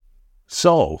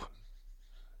So,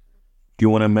 do you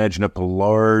want to imagine up a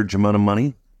large amount of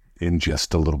money in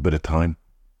just a little bit of time?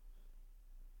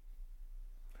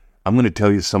 I'm going to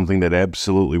tell you something that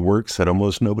absolutely works that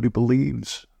almost nobody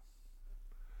believes.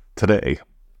 Today,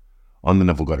 on the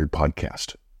Neville Goddard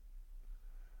podcast.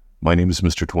 My name is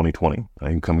Mr. 2020.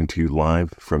 I am coming to you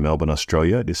live from Melbourne,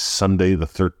 Australia. It is Sunday, the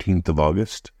 13th of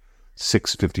August,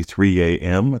 6:53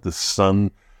 a.m. The sun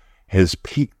has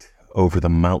peaked over the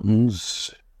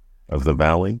mountains of the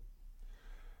valley.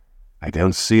 I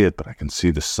don't see it, but I can see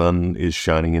the sun is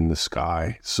shining in the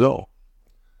sky. So,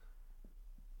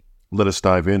 let us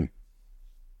dive in.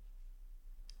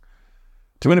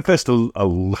 To manifest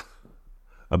a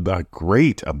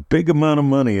big amount of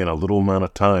money in a little amount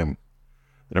of time,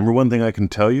 the number one thing I can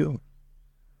tell you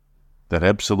that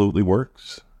absolutely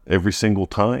works every single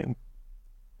time,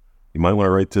 you might want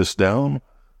to write this down.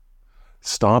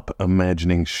 Stop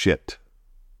imagining shit.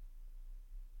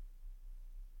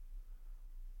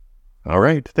 All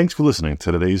right. Thanks for listening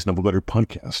to today's Neville Goddard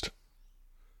podcast.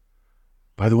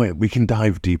 By the way, we can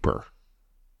dive deeper.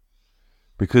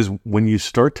 Because when you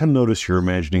start to notice you're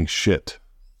imagining shit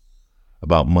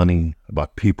about money,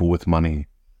 about people with money,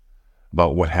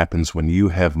 about what happens when you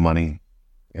have money,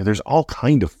 there's all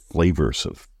kind of flavors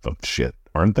of shit,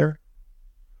 aren't there?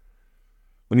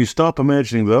 When you stop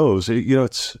imagining those,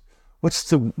 it's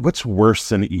what's worse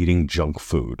than eating junk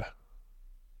food?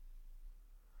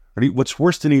 What's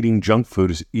worse than eating junk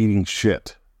food is eating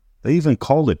shit. They even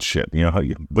called it shit.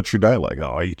 What's your diet like?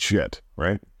 Oh, I eat shit,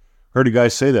 right? Heard a guy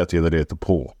say that the other day at the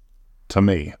pool to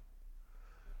me.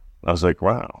 I was like,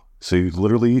 wow. So you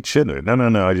literally eat shit?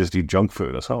 No, I just eat junk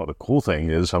food. I said, the cool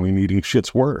thing is, eating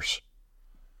shit's worse.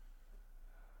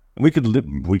 And we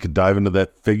could dive into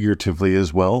that figuratively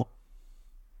as well.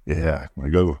 Yeah, I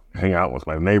go hang out with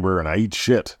my neighbor and I eat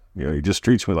shit. He just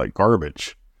treats me like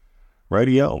garbage.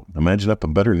 Rightio. Imagine up a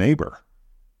better neighbor.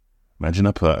 Imagine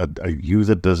up a you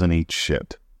that doesn't eat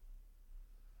shit.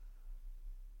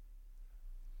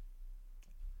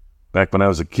 Back when I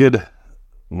was a kid,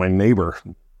 my neighbor,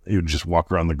 he would just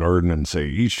walk around the garden and say,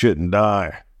 eat shit and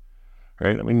die.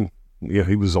 Right?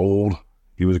 He was old.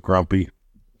 He was grumpy.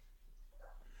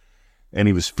 And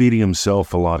he was feeding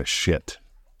himself a lot of shit.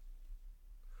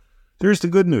 There's the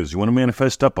good news. You want to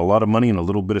manifest up a lot of money in a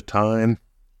little bit of time?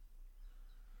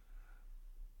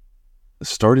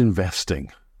 Start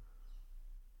investing.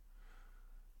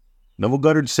 Neville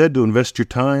Goddard said to invest your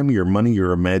time, your money,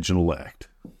 your imaginal act.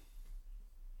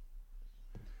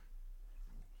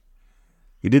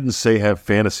 He didn't say have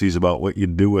fantasies about what you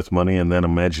do with money and then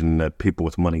imagine that people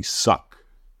with money suck.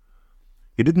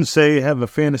 He didn't say have a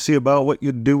fantasy about what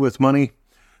you do with money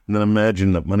and then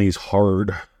imagine that money's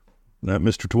hard. That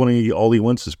Mr. 20, all he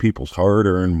wants is people's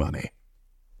hard-earned money.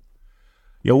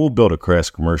 We'll build a crass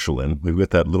commercial in. We've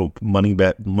got that little money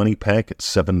pack at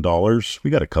 $7. We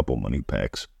got a couple money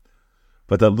packs.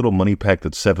 But that little money pack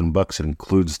that's $7, it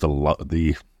includes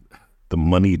the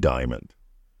money diamond.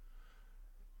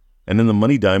 And in the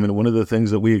money diamond, one of the things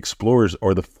that we explore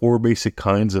are the 4 basic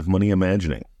kinds of money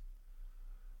imagining.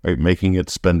 Right? Making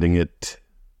it, spending it,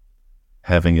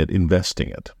 having it, investing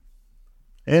it.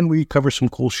 And we cover some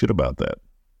cool shit about that.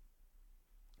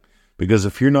 Because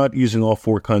if you're not using all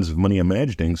 4 kinds of money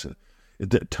imaginings,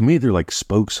 to me, they're like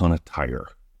spokes on a tire.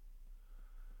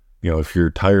 If your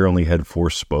tire only had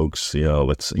 4 spokes,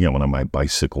 when my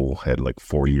bicycle had like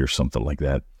 40 or something like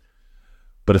that.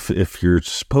 But if your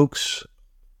spokes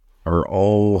are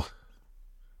all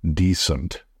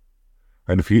decent,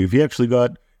 right? If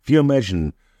you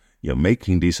imagine,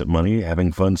 making decent money,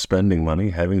 having fun spending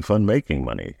money, having fun making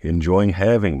money, enjoying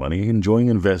having money, enjoying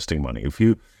investing money. If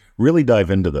you really dive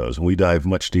into those, and we dive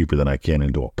much deeper than I can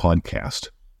into a podcast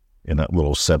in that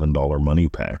little $7 money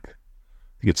pack.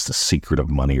 I think it's The Secret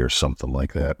of Money or something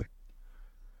like that.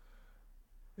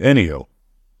 Anyhow.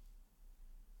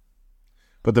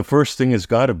 But the first thing has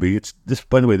got to be,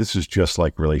 by the way, this is just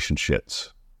like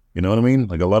relationships. You know what I mean?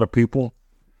 Like a lot of people,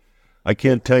 I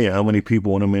can't tell you how many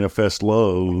people want to manifest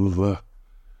love.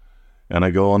 And I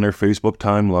go on their Facebook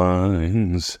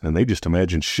timelines, and they just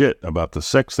imagine shit about the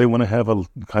sex they want to have a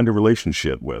kind of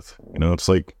relationship with. It's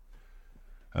like,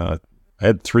 I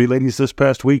had 3 ladies this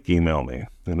past week email me,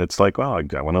 and it's like, wow,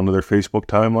 I went onto their Facebook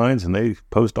timelines, and they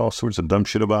post all sorts of dumb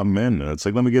shit about men. And it's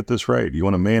like, let me get this right. You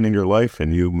want a man in your life,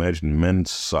 and you imagine men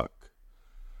suck.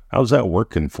 How's that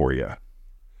working for you?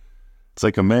 It's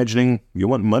like imagining you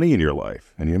want money in your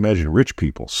life, and you imagine rich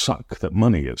people suck, that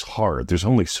money is hard. There's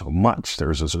only so much.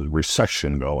 There's a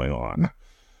recession going on.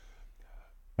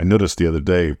 I noticed the other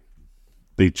day,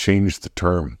 they changed the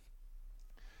term.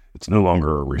 It's no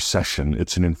longer a recession.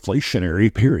 It's an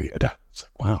inflationary period. It's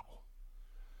like, wow.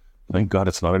 Thank God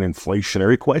it's not an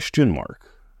inflationary question mark.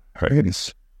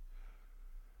 Right?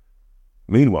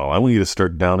 Meanwhile, I want you to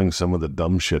start doubting some of the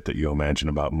dumb shit that you imagine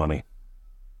about money.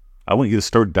 I want you to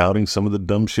start doubting some of the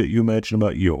dumb shit you imagine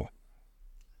about you.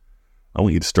 I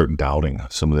want you to start doubting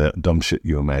some of that dumb shit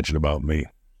you imagine about me.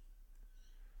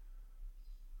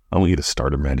 I want you to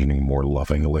start imagining more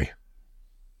lovingly.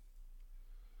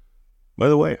 By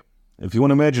the way, if you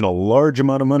want to imagine a large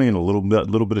amount of money in a little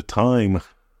bit of time,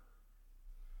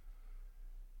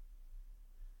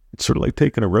 it's sort of like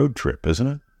taking a road trip, isn't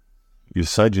it? You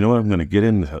decide, you know what, I'm going to get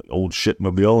in the old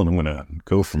shitmobile and I'm going to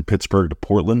go from Pittsburgh to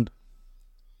Portland.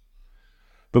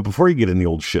 But before you get in the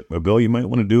old shitmobile, you might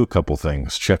want to do a couple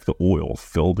things. Check the oil,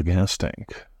 fill the gas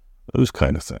tank, those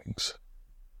kind of things.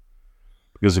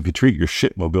 Because if you treat your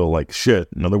shitmobile like shit,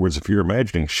 in other words, if you're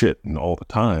imagining shit all the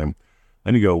time,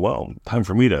 then you go, well, time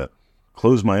for me to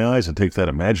close my eyes and take that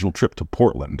imaginal trip to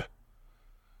Portland.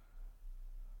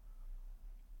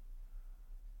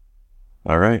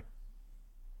 All right.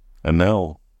 And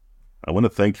now, I want to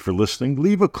thank you for listening.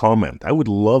 Leave a comment. I would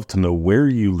love to know where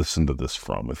you listen to this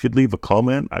from. If you'd leave a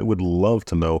comment, I would love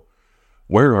to know,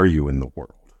 where are you in the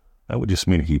world? That would just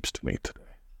mean heaps to me today.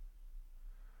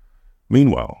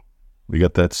 Meanwhile, we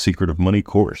got that Secret of Money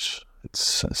course.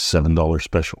 It's a $7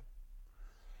 special.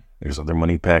 There's other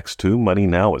money packs too. Money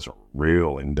Now is a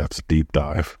real in-depth deep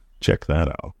dive. Check that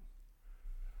out.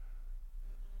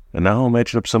 And now I'll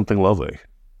match up something lovely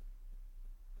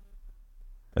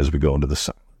as we go into the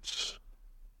silence.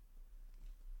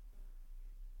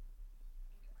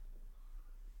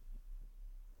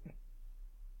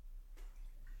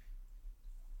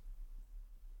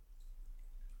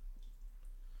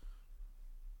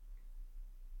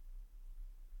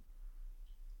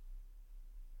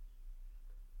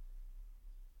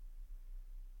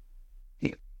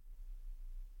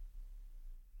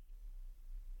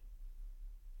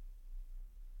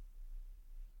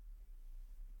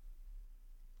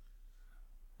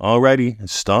 Alrighty,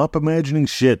 stop imagining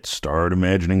shit, start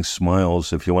imagining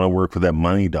smiles. If you want to work with that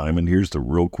money diamond, here's the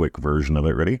real quick version of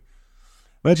it. Ready?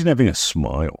 Imagine having a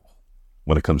smile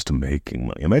when it comes to making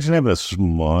money. Imagine having a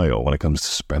smile when it comes to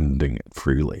spending it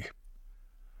freely.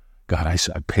 God, I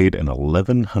paid an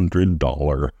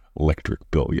 $1,100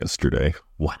 electric bill yesterday.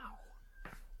 Wow.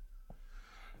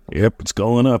 Yep, it's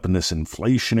going up in this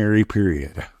inflationary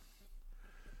period.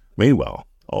 Meanwhile,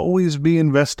 always be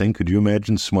investing. Could you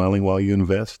imagine smiling while you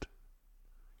invest?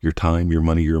 Your time, your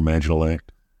money, your imaginal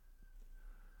act.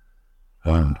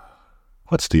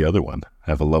 What's the other one?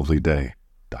 Have a lovely day.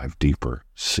 Dive deeper.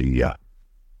 See ya.